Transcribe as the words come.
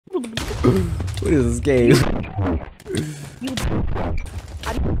What is this game?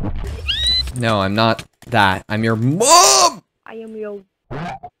 No, I'm not that. I'm your mom! I am your...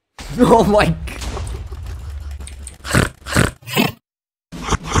 Oh my god.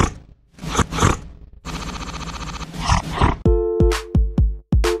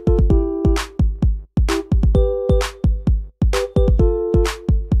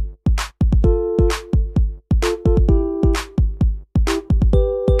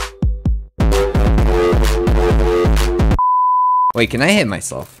 Wait, can I hit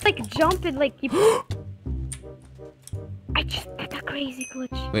myself? Like jump and like keep... I just did a crazy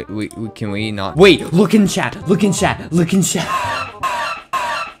glitch. Wait, can we not? Wait, look in chat, look in chat, look in chat.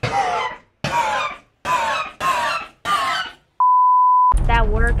 That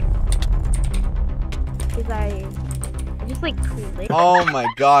worked. Cause I just like click. Oh my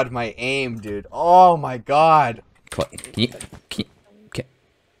god, my aim, dude. Oh my god.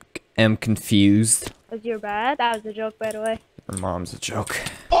 I'm confused. Was your bad? That was a joke, by the way. Her mom's a joke.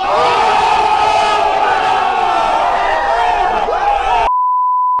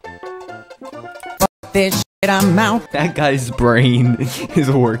 This shit, I'm out. That guy's brain is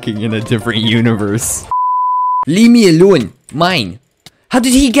working in a different universe. Leave me alone. Mine. How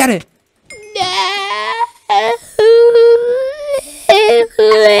did he get it?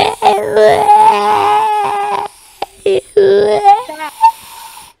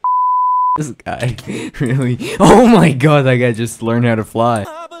 This guy, really? Oh my god, that guy just learned how to fly.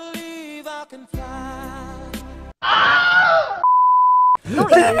 I believe I can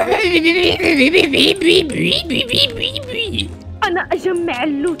أنا أجمع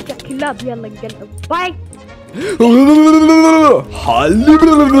اللوت يا كلاب يلا نقلب باي. Hello.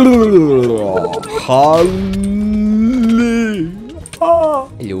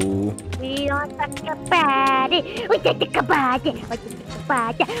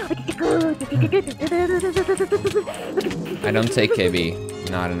 I don't take KB.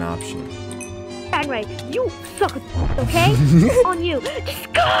 Not an option. Danrey, you suck, okay? On you.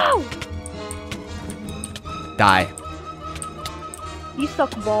 Just go! Die. You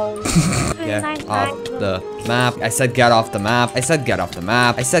suck balls. Get off the map. I said get off the map. I said get off the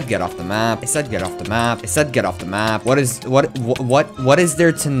map. I said get off the map. I said get off the map. I said get off the map. What is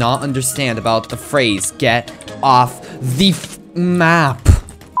there to not understand about the phrase get off the map?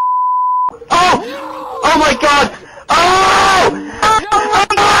 Oh! Oh my god! Oh!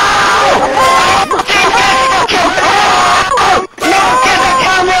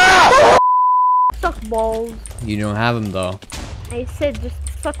 Suck balls. You don't have him though. I said just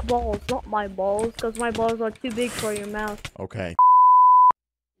suck balls, not my balls, because my balls are too big for your mouth. Okay.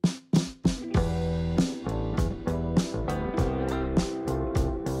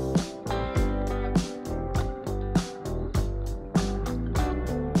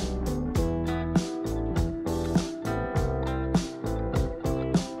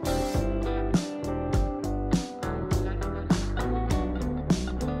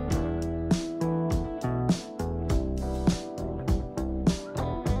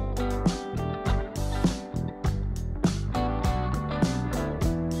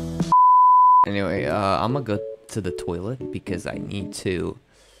 Anyway, I'm gonna go to the toilet because I need to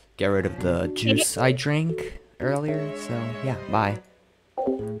get rid of the juice I drank earlier. So yeah, bye.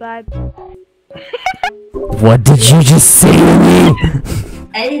 Bye. What did you just say to me?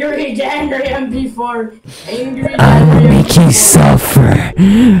 Angry Danrey MP4. Angry I'll make you suffer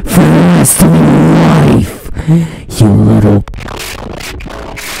for the rest of your life, you little.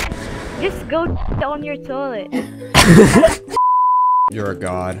 Just go on your toilet. You're a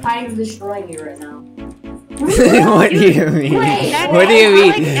god. I'm destroying you right now. What do you mean? What do you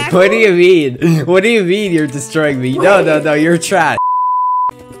mean? What do you mean? What do you mean you're destroying me? No, you're trash.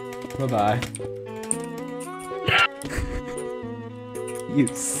 Bye-bye. You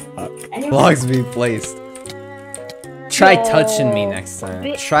suck. Vlogs being placed. Try touching me next time.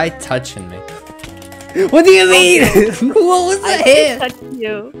 Try touching me. What do you mean? What was the hit? I touched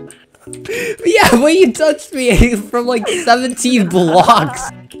you. Yeah, but you touched me from like 17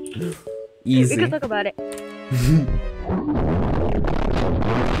 blocks. Easy. We can talk about it.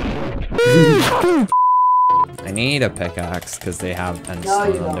 I need a pickaxe because they have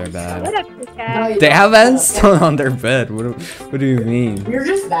endstone on their bed. What a pickaxe. They have endstone on their bed. What do you mean? You're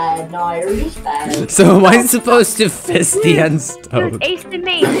just bad. No, you're just bad. So am I supposed to fist the endstone? Dude, ace the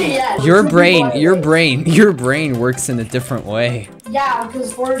main. Yeah, Your brain works in a different way. Yeah,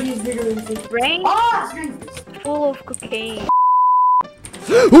 because 4D is bigger than 50. Brain Ah, screen. full of cocaine.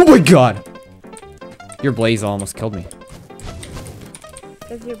 Oh my god! Your blaze almost killed me.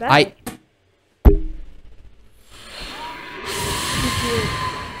 Because you're bad.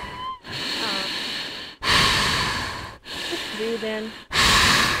 do then.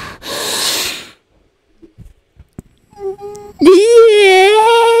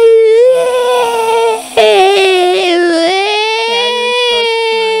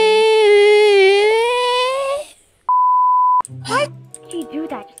 Why did you do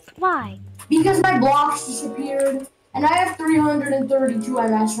that? Just why? Because my blocks disappeared, and I have 332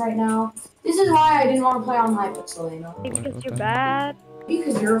 MS right now. This is why I didn't want to play on Hypixel, you know? Because you're bad.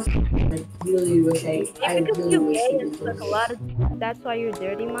 Because you're I really wish I Because really you're wish gay you and suck a lot of. That's why you're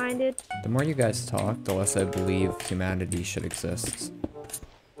dirty-minded. The more you guys talk, the less I believe humanity should exist.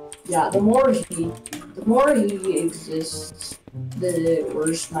 Yeah, the more he exists, the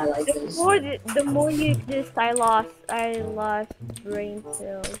worse my life is. The more you exist, I lost brain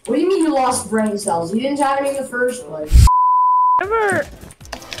cells. What do you mean you lost brain cells? You didn't have any in the first place. Never,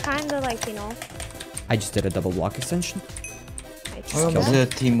 kinda like, you know. I just did a double block extension. I Just killed That was him. a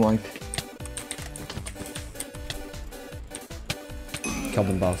team wipe. Killed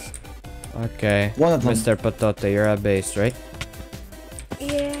them both. Okay. One of them. MrPatota, you're at base, right?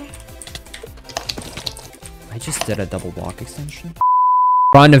 Yeah. I just did a double block extension. In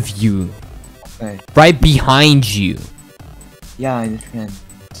front of you. Okay. Right behind you. Yeah, I understand.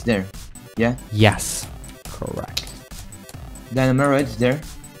 It's there. Yeah? Yes. Correct. Then am I right? It's there?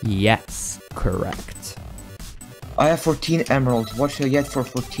 Yes. Correct. I have 14 emeralds. What should I get for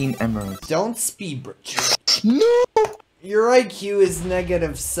 14 emeralds? Don't speed bridge. No! Your IQ is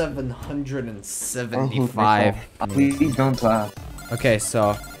negative 775. Please don't laugh. Okay,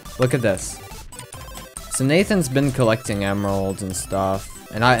 so look at this. So Nathan's been collecting emeralds and stuff,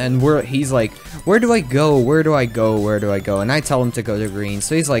 and he's like, where do I go? Where do I go? Where do I go? And I tell him to go to green.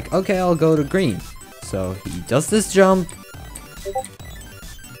 So he's like, okay, I'll go to green. So he does this jump,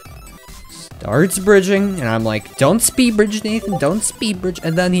 starts bridging, and I'm like, don't speed bridge, Nathan, don't speed bridge.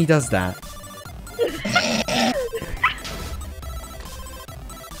 And then he does that.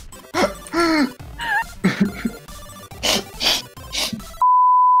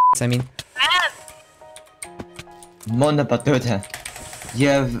 I mean, MrPatota,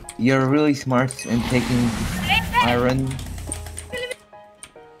 you're really smart in taking iron,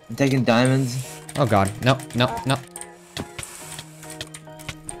 and taking diamonds. oh god, no, no, no.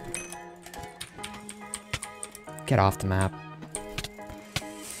 Get off the map.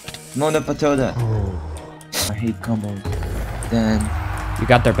 MrPatota. I hate combos. Then You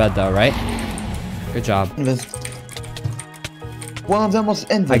got their bed though, right? Good job. one of them was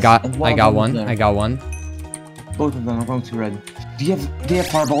endless. I got and one. of them was there. I got one. Both of them are going to red. Do you have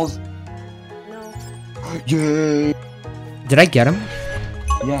fireballs? No. Yay! Did I get him?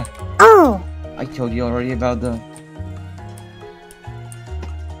 Yeah. Oh. I told you already about the.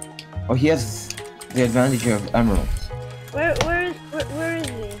 Oh, he has the advantage of emeralds. Where is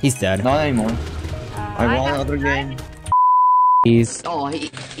he? He's dead. Not anymore. I won got another game. He's. Oh, he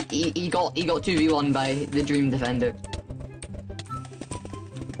got 2v1 by the Dream Defender.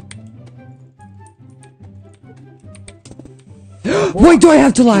 Wait, do I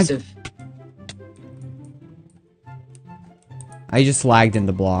have to lag? Piece of- I just lagged in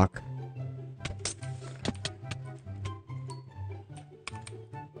the block.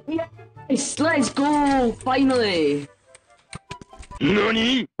 Yes, let's go! Finally!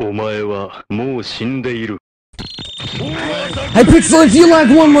 Hypixel, if you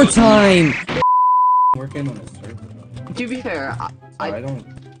lag one more time! Working on a server. To be fair, I don't.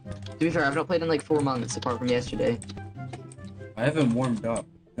 to be fair, I've not played in like 4 months apart from yesterday. I haven't warmed up,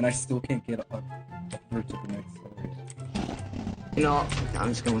 and I still can't get up through to the next story. You know, I'm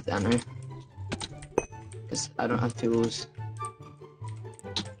just going with Danrey. Because I don't have tools.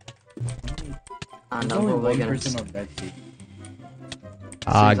 And There's I'm only probably one gonna. person on red team.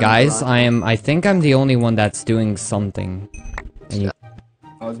 Guys, I think I'm the only one that's doing something. And you...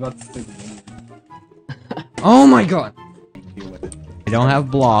 I was about to say the winner. Oh my god! Deal with it. I don't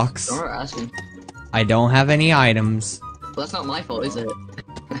have blocks. Don't start asking. I don't have any items. Well, that's not my fault, is it?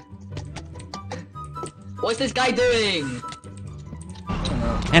 What's this guy doing?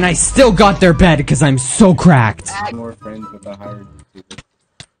 And I still got their bed because I'm so cracked. More friends with a higher YouTuber.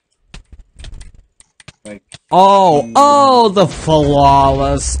 Like, Oh, the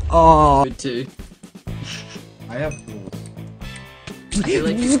flawless. Oh. Good too. I have tools. I feel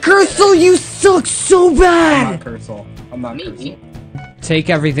like Cursel, you suck so I'm bad! not Cursel. I'm not Me? Cursel. Take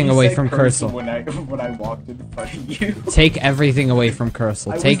everything You away said from Cursel. when I walked in front of you. Take everything away from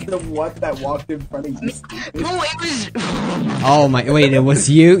Cursel. I was Take. the one that walked in front of you. No, it was. Oh my. Wait, it was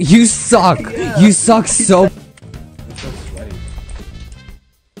you? You suck! Yeah. You suck so. I'm so sweaty.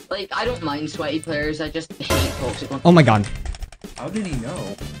 Like, I don't mind sweaty players, I just hate toxic ones. Oh my god. How did he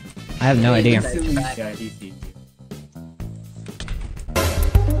know? I have no idea. Yeah, he sees you.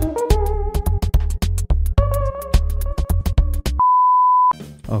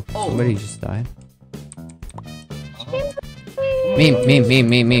 Oh, Oh. somebody just died.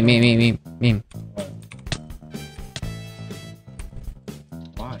 Meme.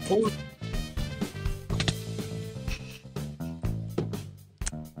 Why?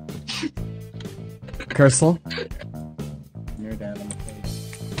 Cursel? Your dad on the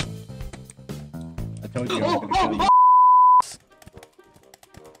face. I told you I was gonna kill you.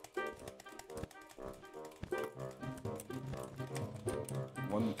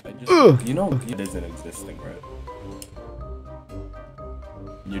 You know it isn't existing, right?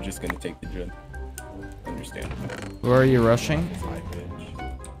 You're just gonna take the gen. Understand? Where are you rushing? It's high pitch.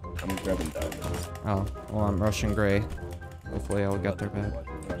 I'm grabbing diamonds. Oh, well, I'm rushing gray. Hopefully I'll get there bad.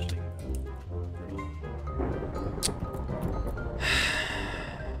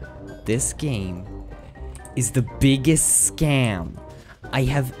 This game is the biggest scam I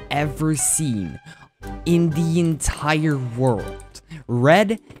have ever seen in the entire world.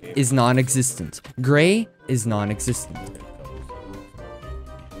 Red is non-existent. Gray is non-existent.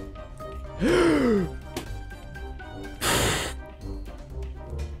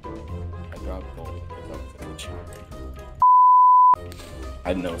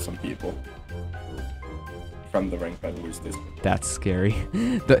 I know some people from the rank battle lose this. That's scary.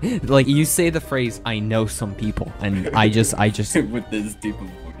 Like you say the phrase, I know some people, and I just with this deep of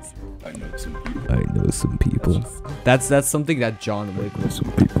voice, I know some people. I know some people. That's something that John Wick would.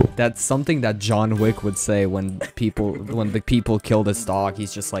 That's something that John Wick would say when the people killed his dog.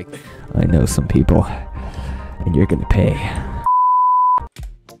 He's just like, I know some people, and you're gonna pay.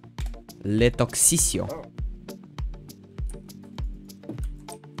 Le toxicio. Oh.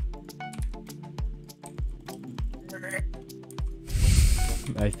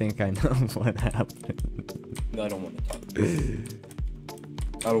 I think I know what happened. No, I don't want to talk.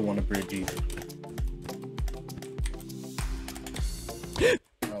 I don't want to bridge either.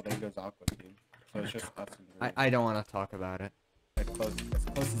 Oh, there goes Aqua team. So it's just us and I don't want to talk about it. as close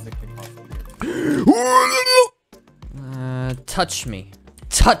as it can possibly get. Touch me.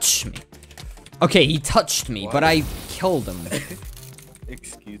 Touch me. Okay, he touched me, What? but I killed him.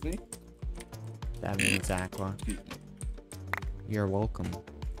 Excuse me? That means Aqua. Excuse me. You're welcome.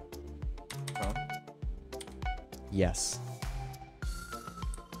 Huh? Yes.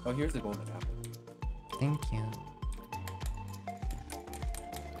 Oh, here's the golden apple. Thank you.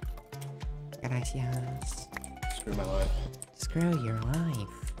 Gracias. Screw my life. Screw your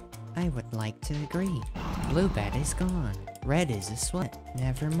life. I would like to agree. Blue bat is gone. Red is a sweat.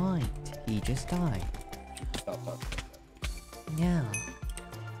 Never mind. He just died. Stop talking. No.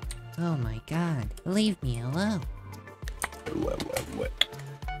 Oh my god. Leave me alone. What?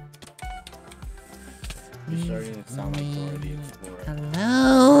 You're starting to sound like Dora the Explorer.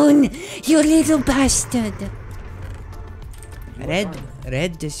 Alone! You little bastard!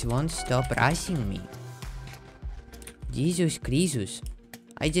 Red just won't stop rushing me. Jesus Christus.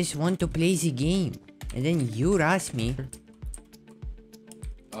 I just want to play the game. And then you rush me.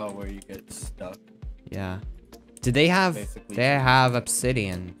 Oh, where you get stuck. Yeah. Do they have... Basically. They have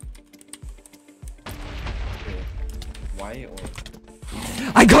obsidian. Why or...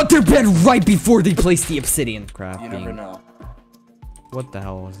 I got their bed right before they placed the obsidian. Crap. You never know. What the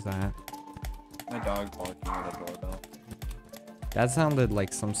hell was that? My dog barking at a doorbell. That sounded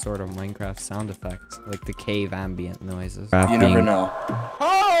like some sort of Minecraft sound effect. Like the cave ambient noises. You never know.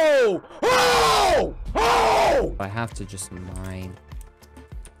 Oh! Oh! Oh! I have to just mine.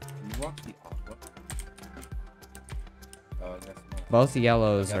 You walk the aqua. Oh, I guess not. Both the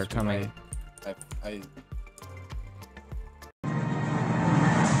yellows I guess are we coming. might- I